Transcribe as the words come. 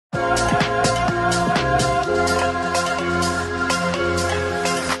Men,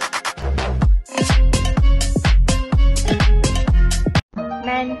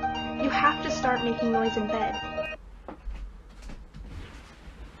 you have to start making noise in bed.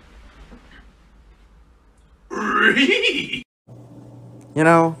 You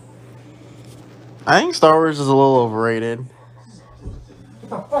know, I think Star Wars is a little overrated. What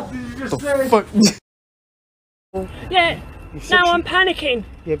the fuck did you just say? Fuck. Yeah, now I'm panicking.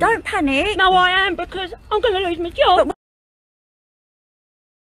 Yeah, Don't panic. No, I am, because I'm going to lose my job.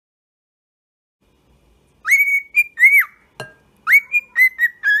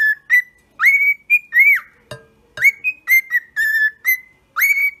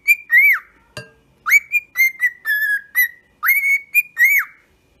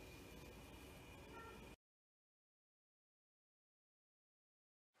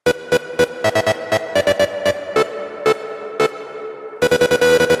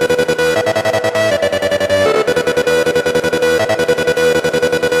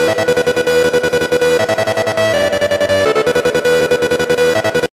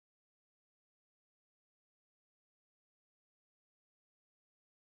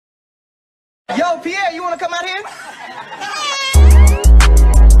 Yo, Pierre, you wanna come out here?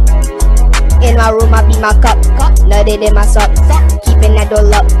 In my room, I beat my cup, nutted in my sock, keeping that door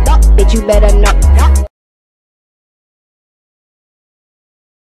locked, bitch, you better knock.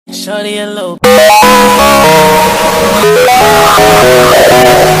 Shorty a little.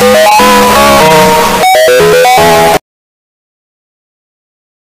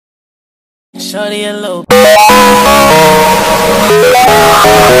 Shorty a little.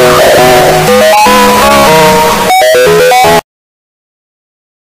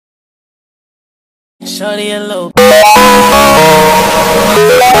 Shorty a little.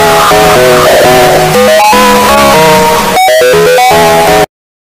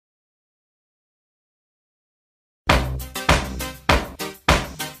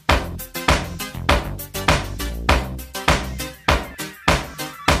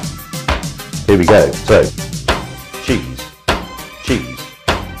 Here we go. So, cheese, cheese,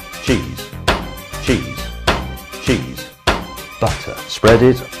 cheese, cheese, cheese, butter. Spread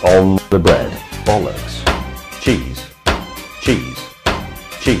it on the bread. Bollocks. Cheese, cheese,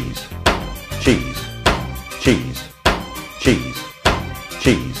 cheese, cheese, cheese, cheese,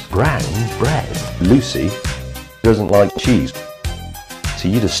 cheese. Brown bread. Lucy doesn't like cheese. So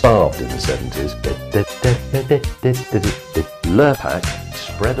you'd have starved in the 70s. Lurpak,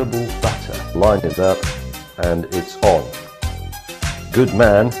 spreadable butter. Line it up and it's on. Good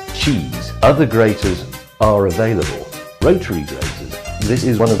man, cheese. Other graters are available. Rotary graters. This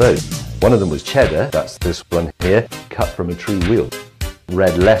is one of those. One of them was cheddar, that's this one here, cut from a true wheel.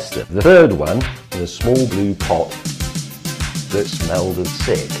 Red Leicester. The third one in a small blue pot that smelled of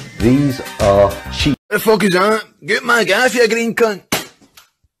sick. These are cheese. The fuck is that? Get my gaff, you green cunt.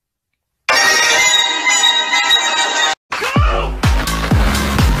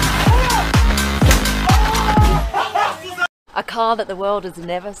 A car that the world has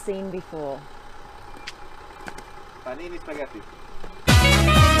never seen before. Panini spaghetti.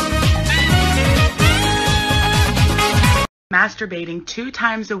 Masturbating 2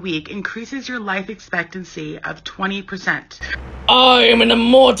 times a week increases your life expectancy of 20%. I am an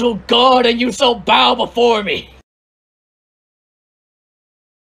immortal god and you shall bow before me.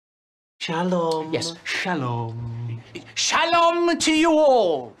 Shalom. Yes, shalom. Shalom to you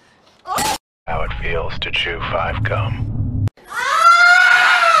all. How it feels to chew 5 gum.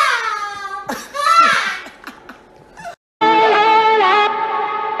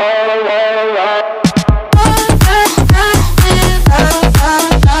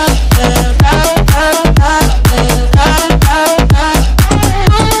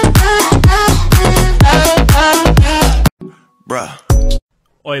 Bruh.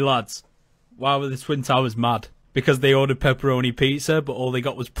 Oi lads, why were the Twin Towers mad? Because they ordered pepperoni pizza, but all they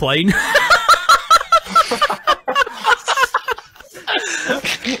got was plain?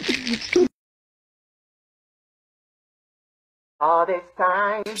 All this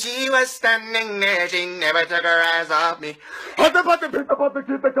time she was standing there, she never took her eyes off me. Hot the butter, pizza, butter,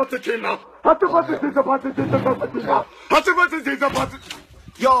 pizza, cappuccino. Hot the butter, pizza, butter, pizza, cappuccino. Hot the butter, pizza, butter.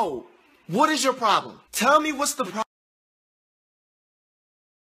 Yo, what is your problem? Tell me what's the problem.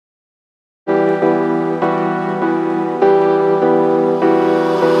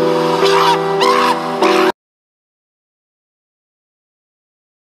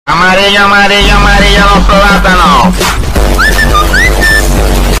 Amarillo, amarillo, amarillo, los plátanos.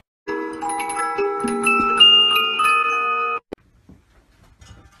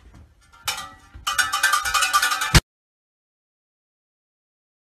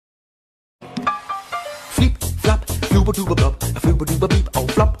 flooba dooba blop, a flooba dooba beep, oh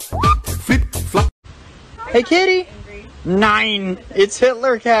flop, flip, flop. Hey kitty! 9! It's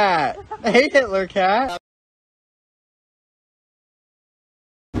Hitler Cat! Hey Hitler Cat!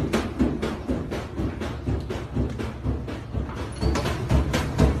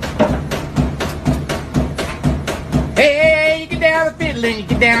 Hey, you get down the fiddle and you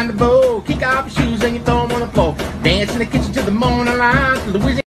get down the bow. Kick off your shoes and you throw them on the floor. Dance in the kitchen till the morning light. Till the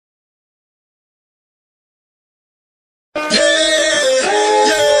wizard.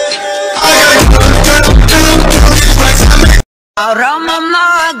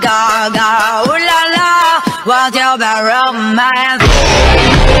 What's your bad romance?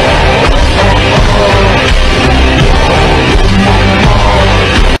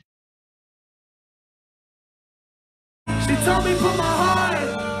 She told me put my heart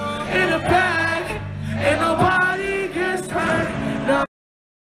in a bag and nobody gets hurt. No.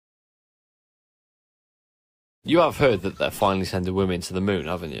 You have heard that they're finally sending women to the moon,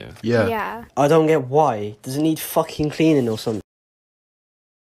 haven't you? Yeah. I don't get why. Does it need fucking cleaning or something?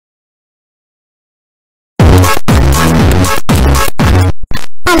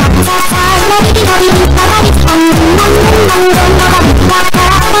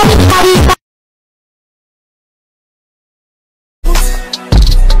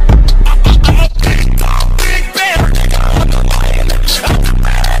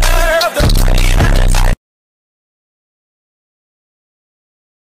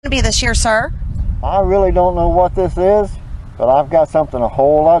 Be this year, sir? I really don't know what this is, but I've got something a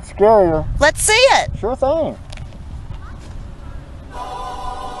whole lot scarier. Let's see it. Sure thing.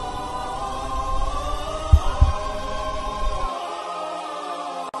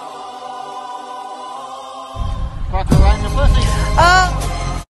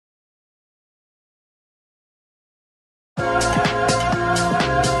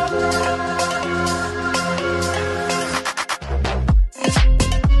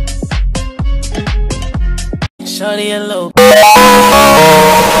 Shawty a little.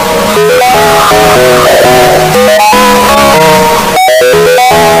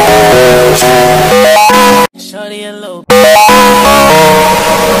 Shawty a little.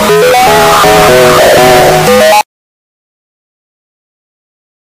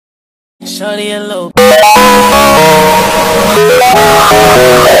 Shawty a little.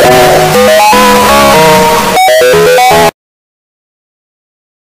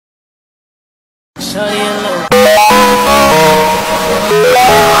 Shawty a little.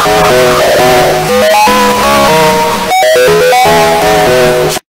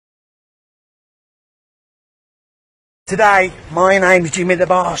 Today, my name's Jimmy the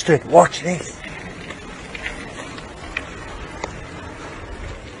Bastard. Watch this.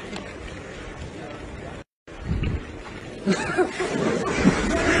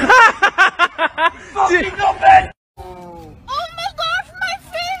 Fucking no bed! Oh my gosh, my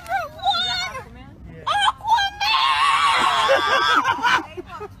favorite one! Aquaman!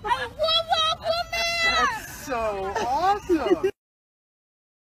 I love Aquaman! That's so awesome!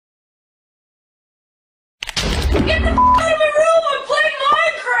 Get the f*** out of my room! I'm playing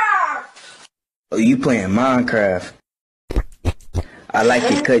Minecraft! Oh, you playing Minecraft? I like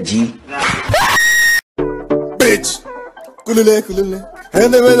it, cut G. Bitch! Kulule kulule.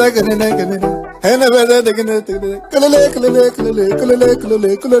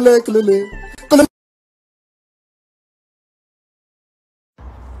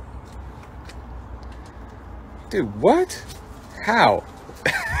 Dude, what? How?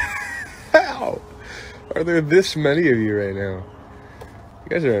 How? Are there this many of you right now? You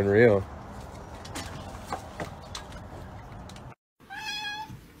guys are unreal.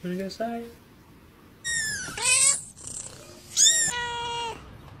 What are you gonna say?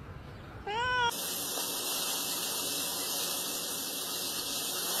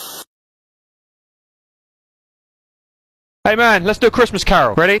 Hey man, let's do a Christmas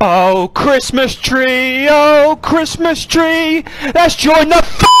carol. Ready? Oh Christmas tree, let's join the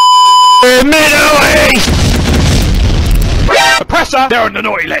Middle East! Oppressor, they're on the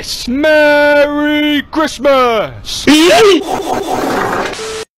naughty list. Merry Christmas! I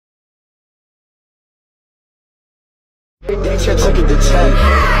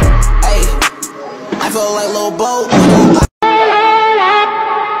feel like Lil Bo.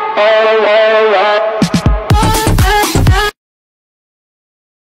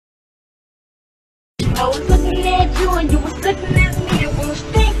 I was looking at you and you was looking at me and we was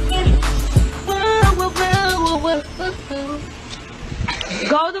thinking,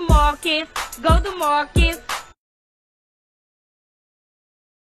 go to market,